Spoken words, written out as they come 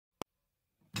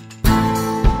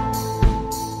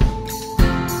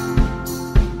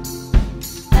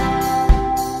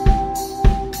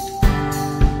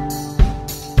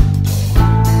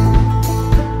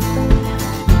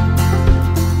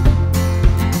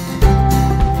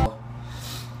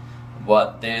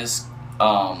what this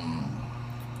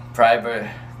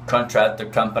private contractor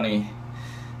company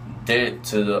did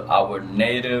to our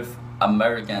Native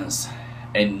Americans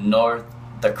in North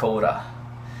Dakota.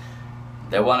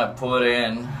 They want to put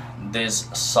in these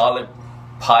solid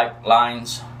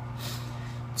pipelines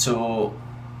to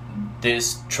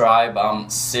this tribe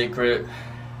secret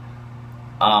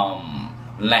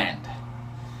land.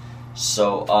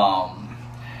 So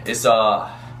it's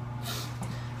a,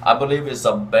 I believe it's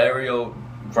a burial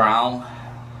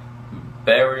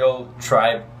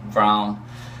tribe ground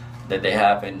that they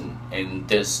have in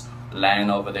this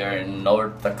land over there in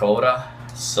North Dakota.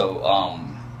 So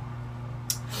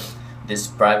these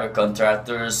private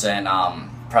contractors and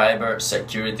private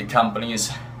security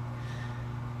companies,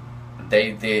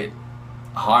 they did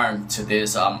harm to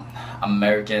this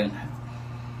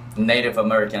Native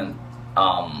American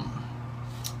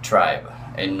tribe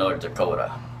in North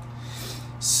Dakota.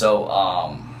 So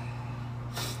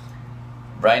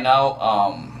right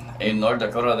now in North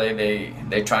Dakota,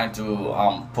 they trying to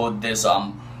put this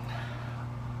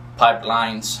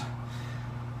pipelines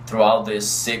throughout this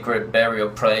secret burial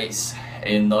place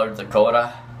in North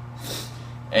Dakota.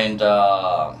 And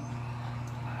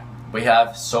we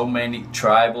have so many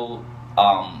tribal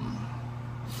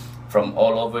from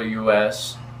all over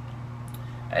US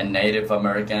and Native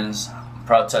Americans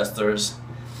protesters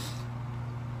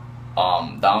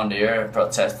down there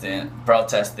protesting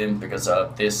because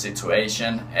of this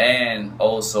situation, and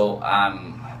also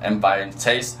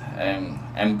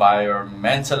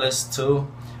environmentalists too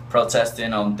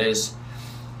protesting on this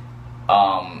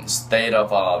state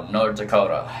of North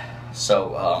Dakota.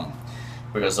 So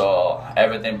because of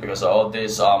everything, because of all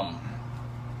these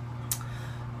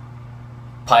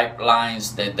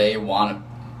pipelines that they want to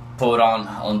put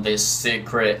on this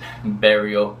secret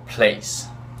burial place.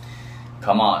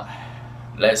 Come on,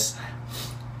 let's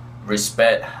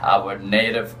respect our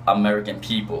Native American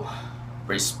people,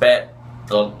 respect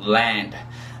the land,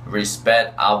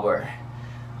 respect our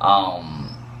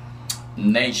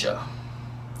nature.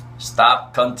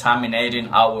 Stop contaminating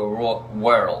our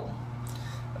world.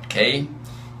 Okay,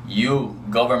 you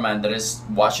government that is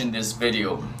watching this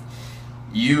video,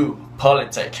 you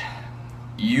politic,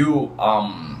 you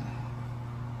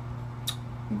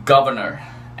governor,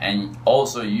 and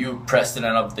also you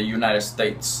president of the United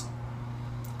States,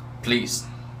 please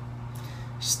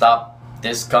stop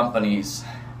these companies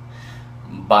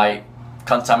by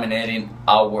contaminating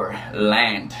our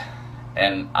land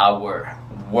and our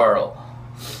world.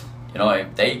 You know,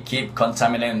 if they keep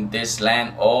contaminating this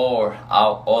land or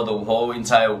the whole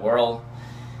entire world,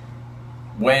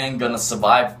 we ain't gonna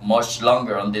survive much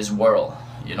longer on this world,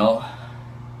 you know.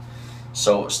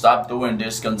 So stop doing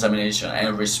this contamination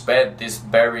and respect this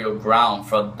burial ground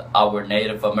for our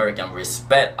Native American.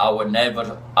 Respect our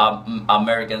Native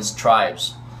American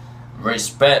tribes.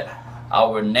 Respect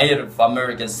our Native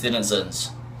American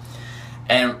citizens.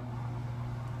 And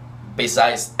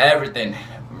besides everything,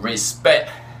 respect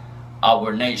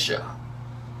our nature,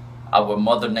 our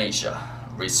mother nature.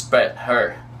 Respect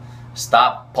her.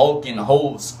 Stop poking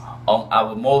holes on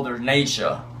our mother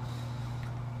nature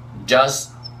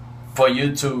just for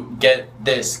you to get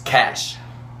this cash.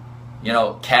 You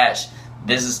know, cash.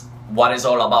 This is what it's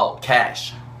all about,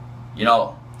 cash. You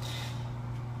know,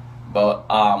 but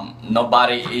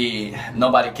nobody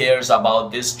cares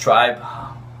about this tribe.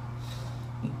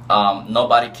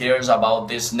 Nobody cares about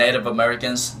these Native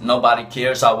Americans. Nobody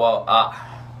cares about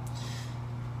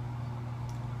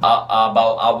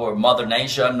our mother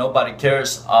nature. Nobody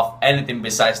cares of anything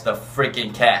besides the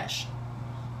freaking cash.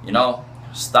 You know,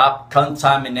 stop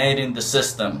contaminating the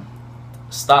system.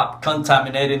 Stop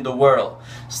contaminating the world.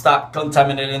 Stop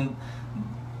contaminating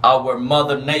our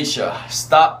mother nature.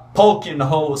 Stop poking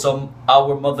holes on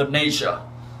our mother nature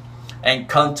and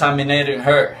contaminating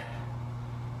her.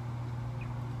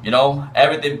 You know,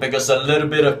 everything because a little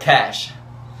bit of cash.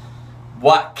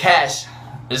 What cash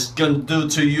is gonna do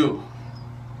to you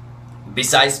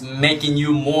besides making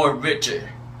you more richer?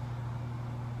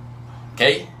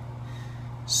 Okay?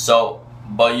 So,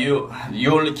 but you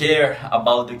only care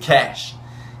about the cash.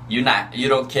 You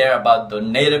don't care about the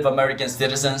Native American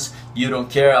citizens. You don't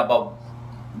care about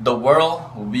the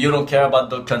world. You don't care about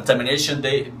the contamination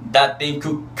that thing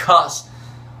could cause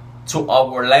to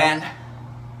our land.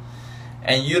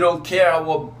 And you don't care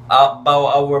about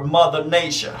our mother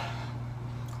nature.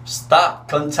 Stop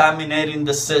contaminating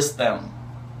the system.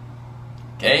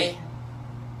 Okay?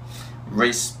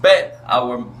 Respect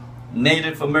our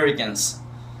Native Americans.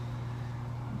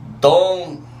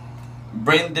 Don't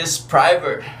bring these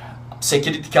private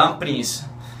security companies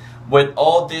with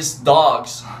all these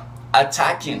dogs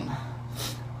attacking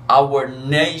our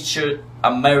Native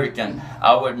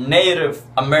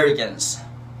Americans.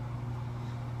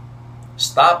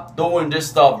 Stop doing this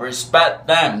stuff. Respect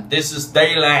them. This is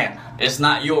their land. It's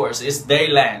not yours. It's their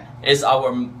land. It's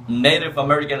our Native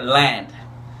American land.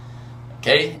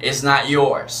 Okay? It's not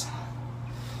yours.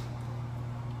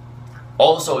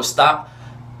 Also, stop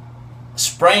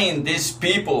spraying these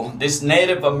people, these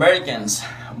Native Americans,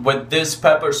 with this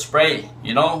pepper spray.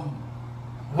 You know?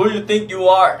 Who do you think you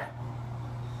are?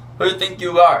 Who do you think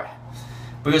you are?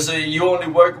 Because you only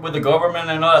work with the government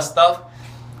and all that stuff.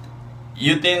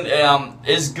 You think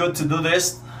it's good to do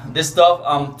this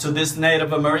stuff to these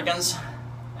Native Americans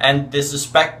and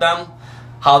disrespect them?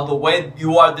 How the way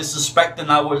you are disrespecting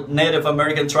our Native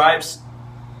American tribes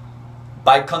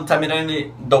by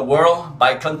contaminating the world,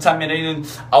 by contaminating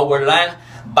our land,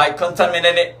 by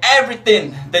contaminating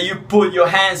everything that you put your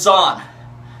hands on,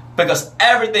 because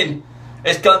everything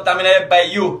is contaminated by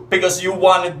you, because you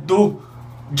want to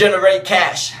generate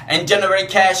cash and generate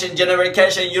cash and generate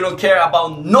cash, and you don't care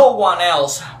about no one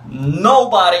else,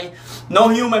 nobody, no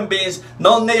human beings,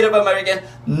 no Native American,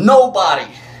 nobody.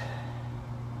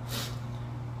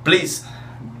 Please,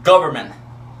 government,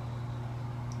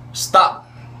 stop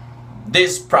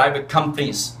these private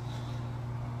companies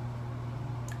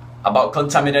about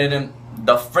contaminating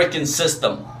the freaking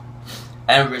system,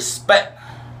 and respect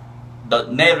the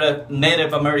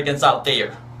Native Americans out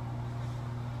there.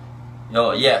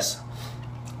 Yes,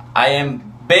 I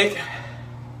am big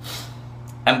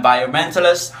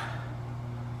environmentalist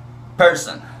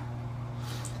person,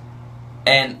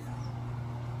 and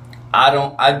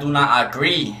I do not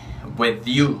agree with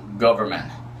you,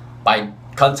 government, by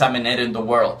contaminating the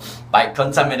world, by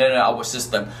contaminating our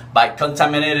system, by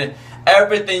contaminating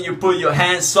everything you put your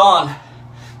hands on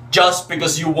just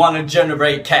because you want to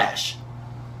generate cash.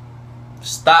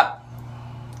 Stop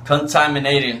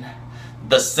contaminating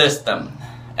the system.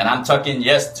 And I'm talking,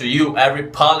 yes, to you, every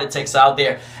politics out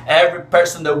there, every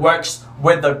person that works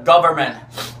with the government.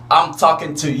 I'm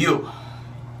talking to you,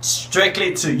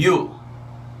 strictly to you,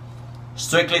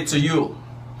 strictly to you.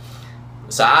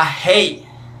 So I hate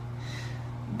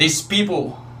these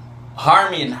people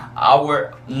harming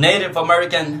our Native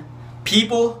American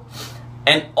people,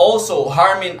 and also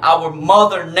harming our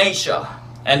mother nature,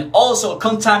 and also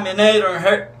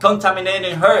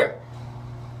contaminating her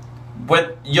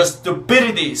with your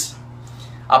stupidities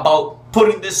about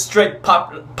putting these straight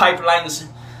pipelines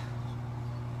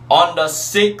on the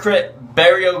secret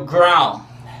burial ground.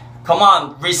 Come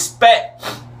on, respect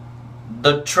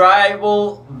the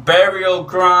tribal burial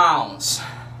grounds,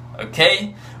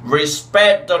 okay?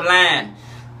 Respect the land,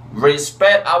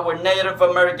 respect our Native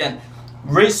American,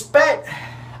 respect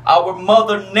our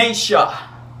mother nature,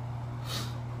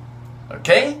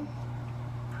 okay?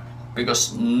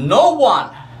 Because no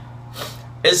one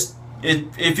is,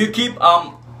 if you keep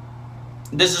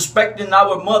disrespecting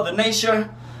our mother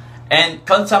nature and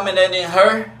contaminating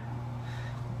her,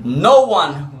 no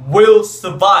one will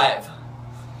survive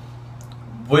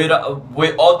with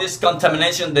all this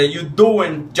contamination that you're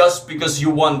doing just because you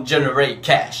want to generate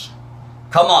cash.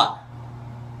 Come on,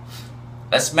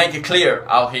 let's make it clear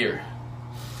out here.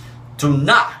 Do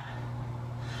not,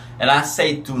 and I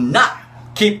say do not,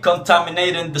 keep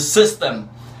contaminating the system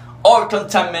or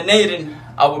contaminating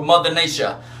our mother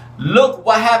nature. Look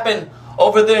what happened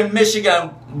over there in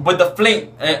Michigan with the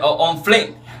Flint, on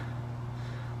Flint,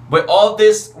 with all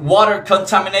this water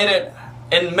contaminated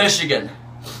in Michigan.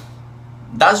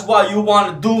 That's what you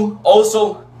want to do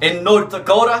also in North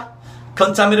Dakota,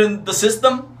 contaminating the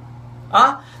system?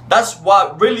 Huh? That's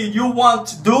what really you want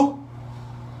to do?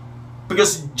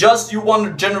 Because just you want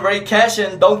to generate cash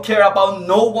and don't care about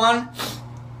no one,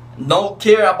 don't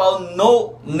care about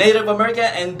no Native American,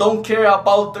 and don't care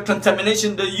about the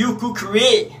contamination that you could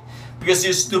create because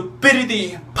your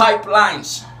stupidity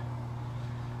pipelines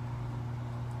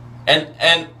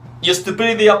and your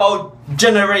stupidity about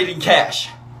generating cash.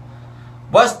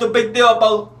 What's the big deal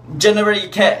about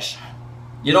generating cash?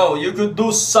 You know, you could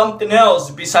do something else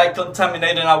besides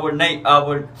contaminating our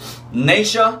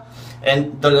nature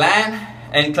and the land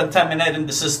and contaminating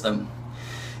the system.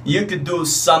 You could do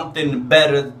something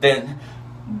better than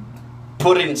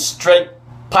putting straight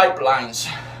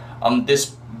pipelines on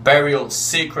this burial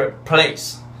secret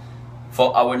place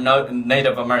for our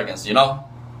Native Americans, you know?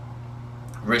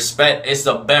 Respect is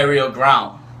the burial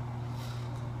ground.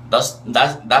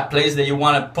 That place that you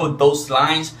want to put those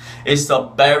lines is the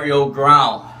burial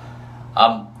ground.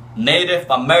 Native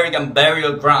American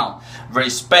burial ground.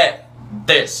 Respect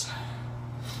this.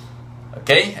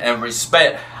 Okay? And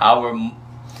respect our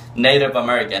Native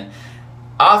American.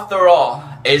 After all,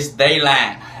 it's their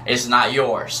land. It's not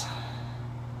yours.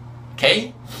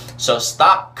 Okay? So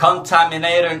stop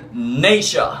contaminating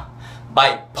Nasia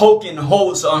by poking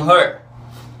holes on her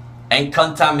and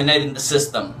contaminating the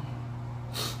system.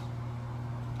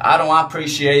 I don't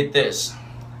appreciate this.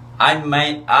 I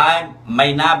may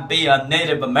not be a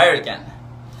Native American,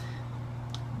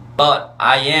 but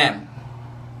I am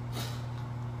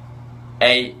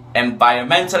a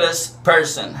environmentalist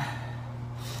person,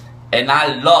 and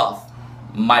I love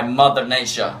my mother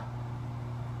nature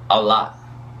a lot,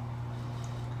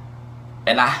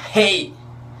 and I hate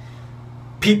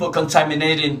people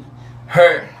contaminating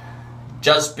her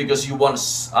just because you want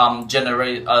to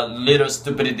generate a little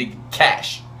stupidity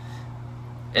cash.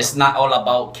 It's not all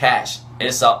about cash.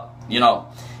 It's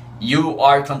you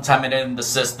are contaminating the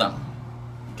system.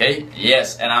 Okay?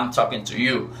 Yes, and I'm talking to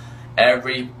you,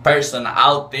 every person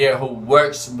out there who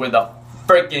works with a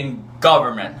freaking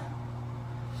government.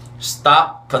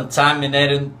 Stop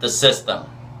contaminating the system.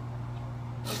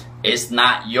 It's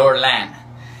not your land.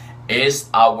 It's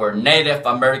our Native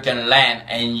American land,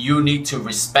 and you need to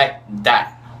respect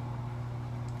that.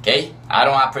 Okay? I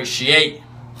don't appreciate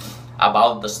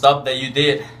about the stuff that you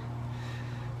did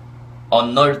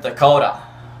on North Dakota,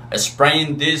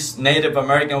 spraying this Native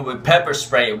American with pepper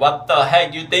spray. What the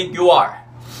heck you think you are?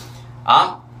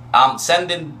 I'm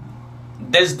sending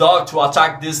this dog to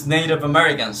attack these Native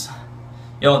Americans.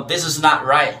 This is not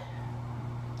right.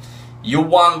 You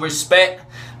want respect?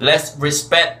 Let's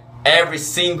respect every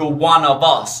single one of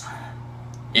us.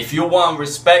 If you want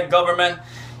respect, government,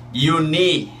 you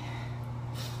need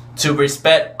to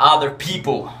respect other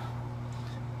people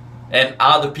and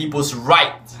other people's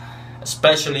rights,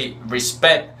 especially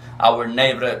respect our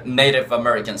Native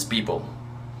Americans people.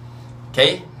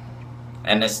 Okay?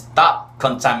 And stop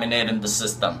contaminating the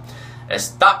system. And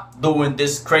stop doing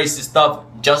this crazy stuff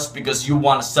just because you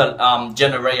want to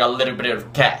generate a little bit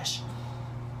of cash.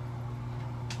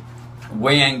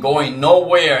 We ain't going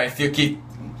nowhere if you keep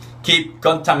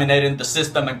contaminating the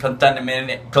system and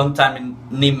contaminating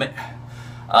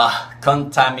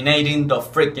the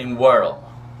freaking world.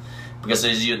 Because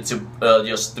it's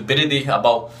your stupidity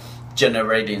about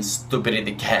generating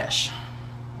stupidity cash.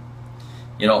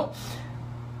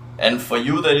 And for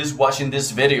you that is watching this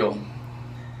video,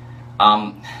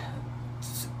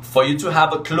 for you to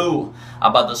have a clue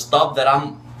about the stuff that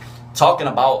I'm talking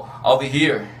about over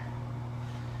here,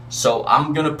 so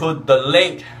I'm gonna put the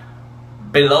link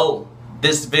below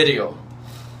this video.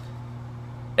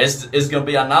 It's gonna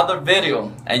be another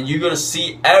video, and you're gonna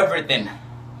see everything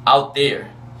out there.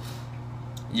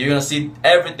 You're gonna see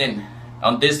everything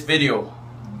on this video.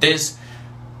 These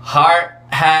hard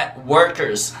hat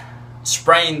workers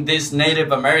spraying these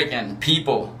Native American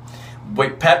people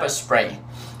with pepper spray,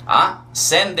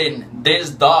 sending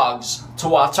these dogs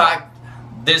to attack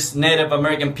these Native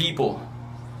American people,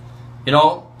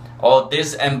 or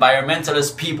these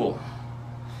environmentalist people.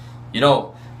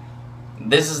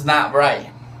 This is not right.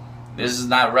 This is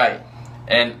not right.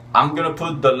 And I'm gonna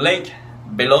put the link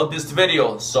below this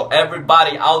video so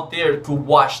everybody out there could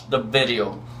watch the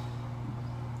video,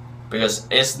 because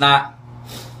it's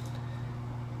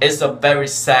a very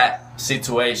sad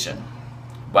situation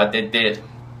what they did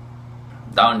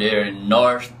down there in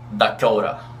North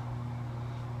Dakota.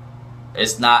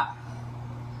 It's not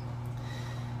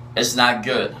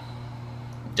good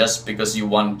just because you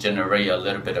want to generate a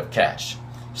little bit of cash.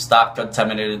 Stop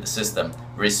contaminating the system.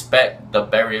 Respect the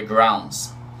burial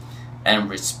grounds and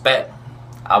respect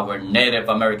our Native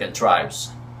American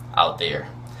tribes out there,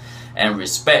 and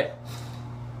respect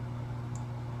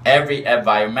every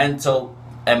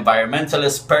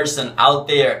environmentalist person out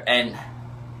there, and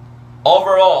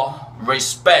overall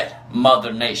respect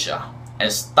Mother Nature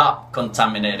and stop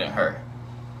contaminating her.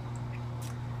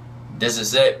 This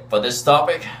is it for this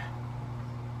topic.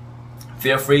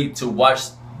 Feel free to watch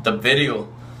the video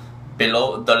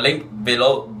below, the link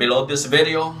below this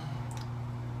video,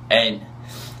 and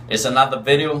it's another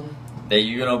video that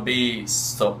you're gonna be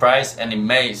surprised and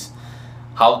amazed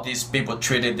how these people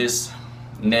treated this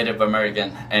Native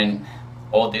American and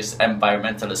all these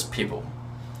environmentalist people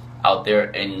out there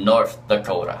in North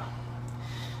Dakota.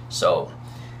 So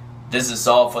this is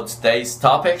all for today's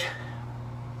topic,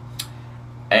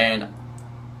 and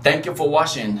thank you for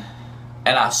watching,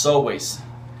 and as always,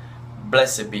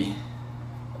 blessed be.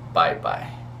 Bye bye.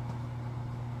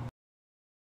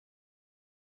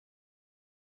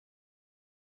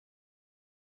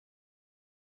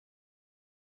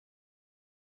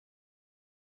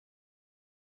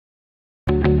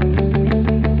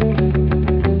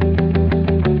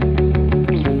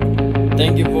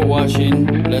 Thank you for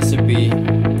watching. Blessed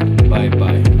be.